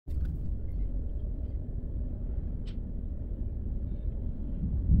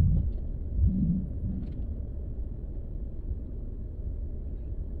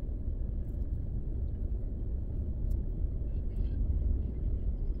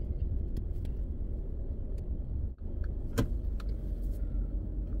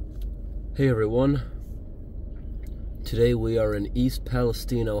Hey everyone, today we are in East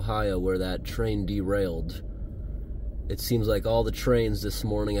Palestine, Ohio, where that train derailed. It seems like all the trains this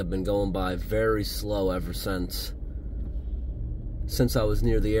morning have been going by very slow ever since. Since I was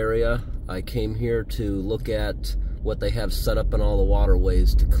near the area, I came here to look at what they have set up in all the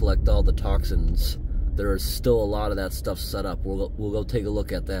waterways to collect all the toxins. There is still a lot of that stuff set up. We'll go take a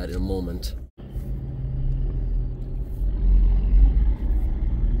look at that in a moment.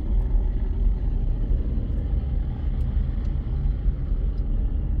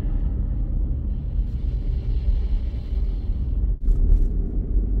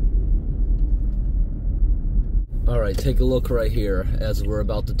 Alright, take a look right here as we're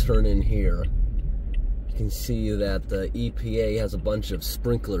about to turn in here. You can see that the EPA has a bunch of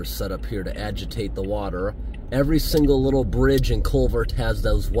sprinklers set up here to agitate the water. Every single little bridge and culvert has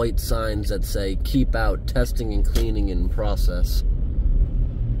those white signs that say, "Keep out, testing and cleaning in process."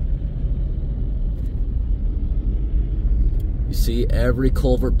 You see, every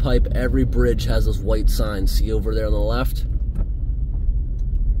culvert pipe, every bridge has those white signs. See over there on the left?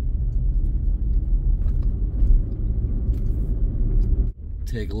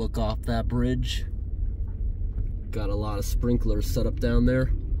 Take a look off that bridge. Got a lot of sprinklers set up down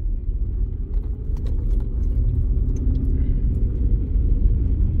there.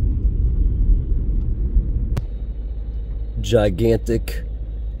 Gigantic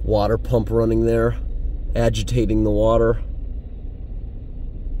water pump running there, agitating the water.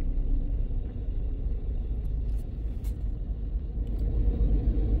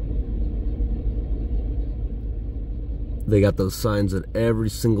 They got those signs at every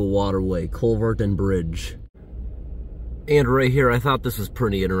single waterway, culvert, and bridge. And right here, I thought this was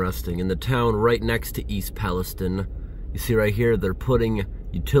pretty interesting. In the town right next to East Palestine, you see right here, they're putting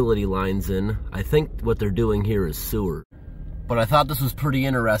utility lines in. I think what they're doing here is sewer. But I thought this was pretty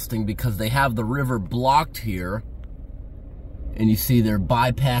interesting because they have the river blocked here. And you see they're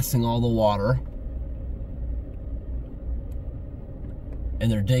bypassing all the water.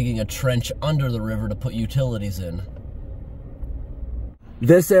 And they're digging a trench under the river to put utilities in.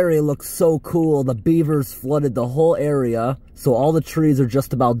 This area looks so cool. The beavers flooded the whole area, so all the trees are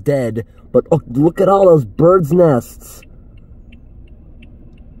just about dead. But oh, look at all those birds' nests.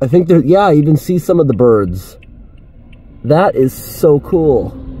 I think there, yeah, I even see some of the birds. That is so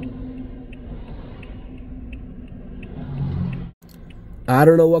cool. I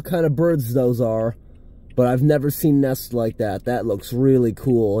don't know what kind of birds those are, but I've never seen nests like that. That looks really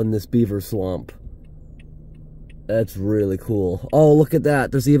cool in this beaver swamp. That's really cool. Oh, look at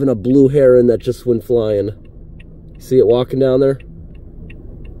that. There's even a blue heron that just went flying. See it walking down there?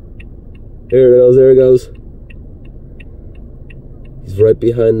 There it goes, there it goes. He's right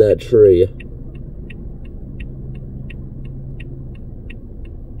behind that tree.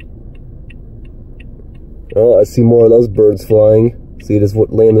 Oh, I see more of those birds flying. See, it just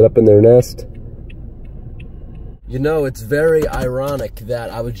landed up in their nest. You know, it's very ironic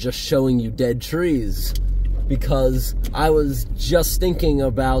that I was just showing you dead trees, because I was just thinking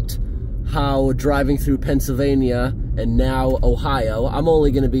about how driving through Pennsylvania and now Ohio, I'm only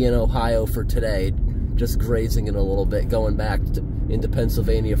going to be in Ohio for today, just grazing it a little bit, going back into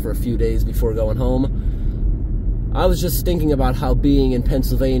Pennsylvania for a few days before going home. I was just thinking about how being in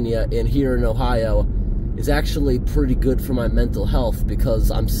Pennsylvania and here in Ohio is actually pretty good for my mental health,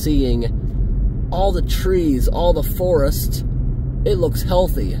 because I'm seeing all the trees, all the forest. It looks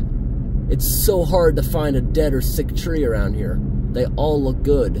healthy. It's so hard to find a dead or sick tree around here. They all look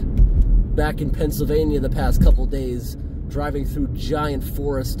good. Back in Pennsylvania the past couple days, driving through giant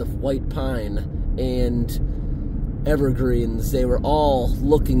forest of white pine and evergreens, they were all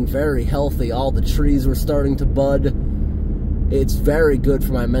looking very healthy. All the trees were starting to bud. It's very good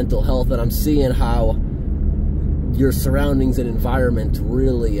for my mental health, and I'm seeing how your surroundings and environment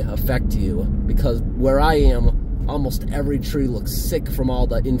really affect you, because where I am, almost every tree looks sick from all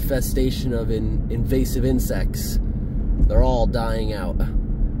the infestation of invasive insects. They're all dying out.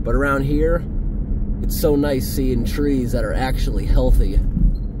 But around here, it's so nice seeing trees that are actually healthy.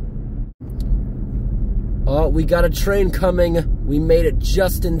 Oh, we got a train coming. We made it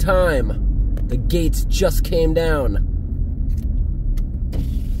just in time. The gates just came down.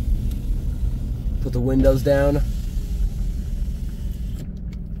 Put the windows down.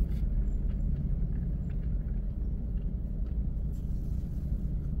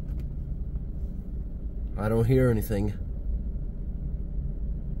 I don't hear anything.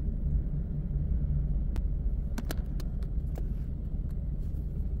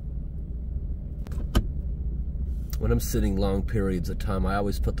 When I'm sitting long periods of time, I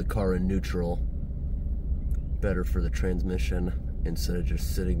always put the car in neutral. Better for the transmission, instead of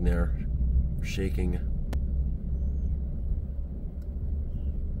just sitting there shaking.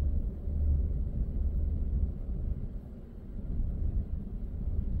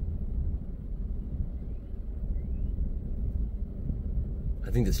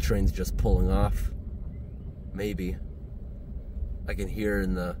 I think this train's just pulling off. Maybe. I can hear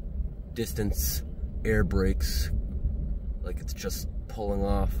in the distance air brakes, like it's just pulling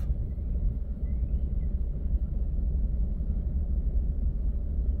off.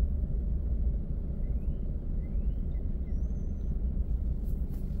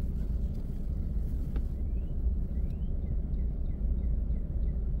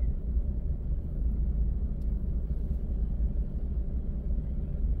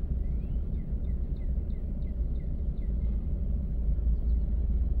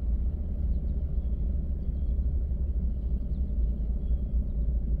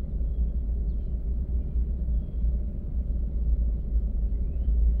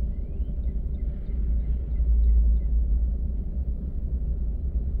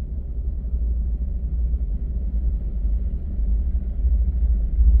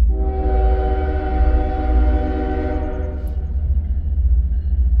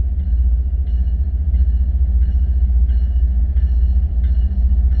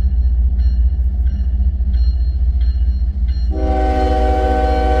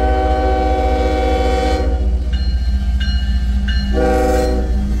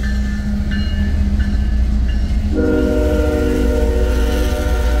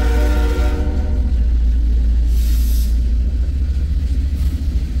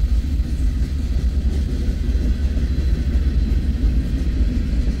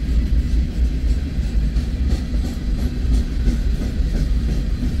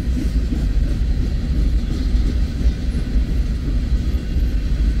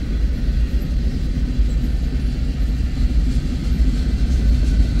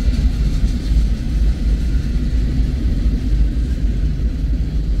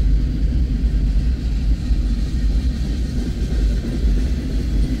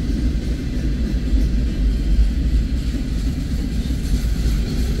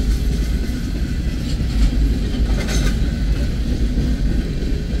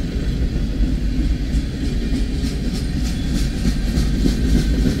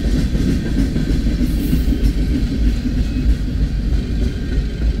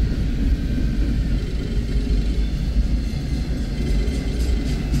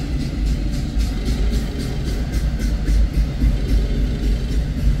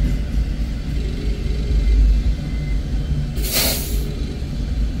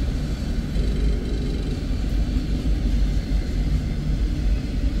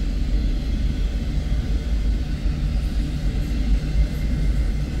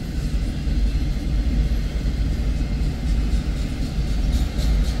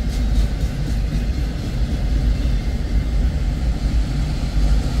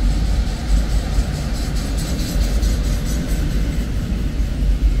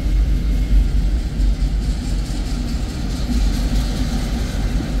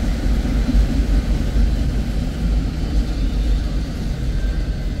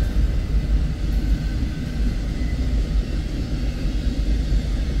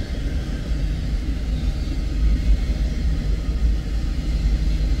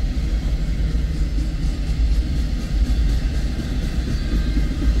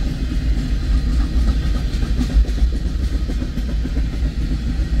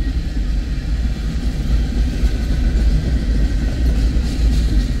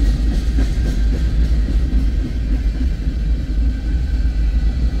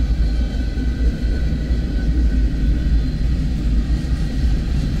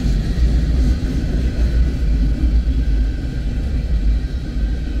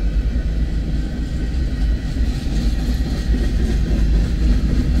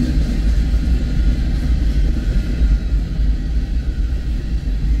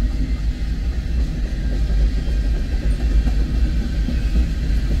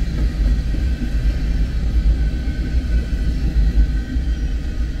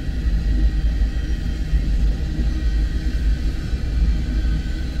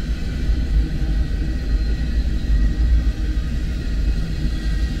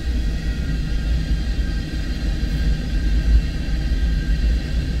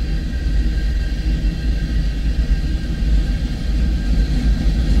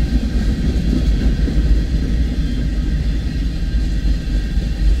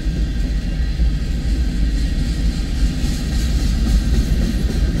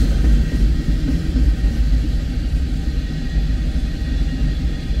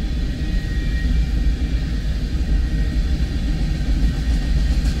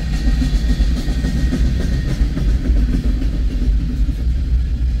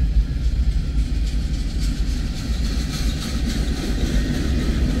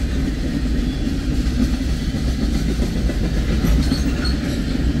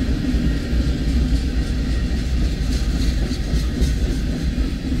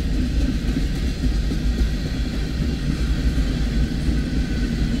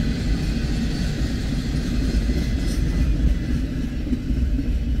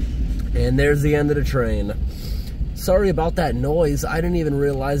 And there's the end of the train. Sorry about that noise. I didn't even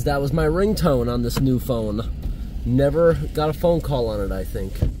realize that was my ringtone on this new phone. Never got a phone call on it, I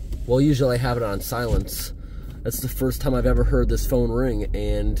think. Well, usually I have it on silence. That's the first time I've ever heard this phone ring,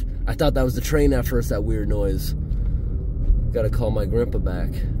 and I thought that was the train at first, that weird noise. Gotta call my grandpa back.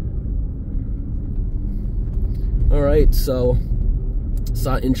 Alright, so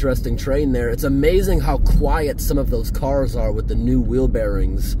saw an interesting train there. It's amazing how quiet some of those cars are with the new wheel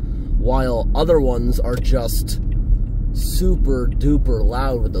bearings, while other ones are just super duper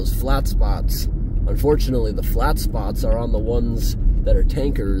loud with those flat spots. Unfortunately, the flat spots are on the ones that are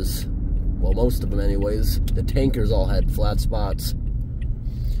tankers. Well, most of them anyways. The tankers all had flat spots.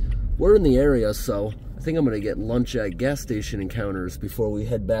 We're in the area, so I think I'm going to get lunch at gas station encounters before we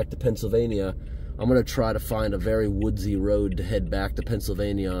head back to Pennsylvania. I'm going to try to find a very woodsy road to head back to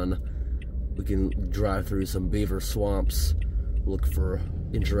Pennsylvania on. We can drive through some beaver swamps, look for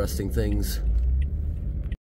interesting things.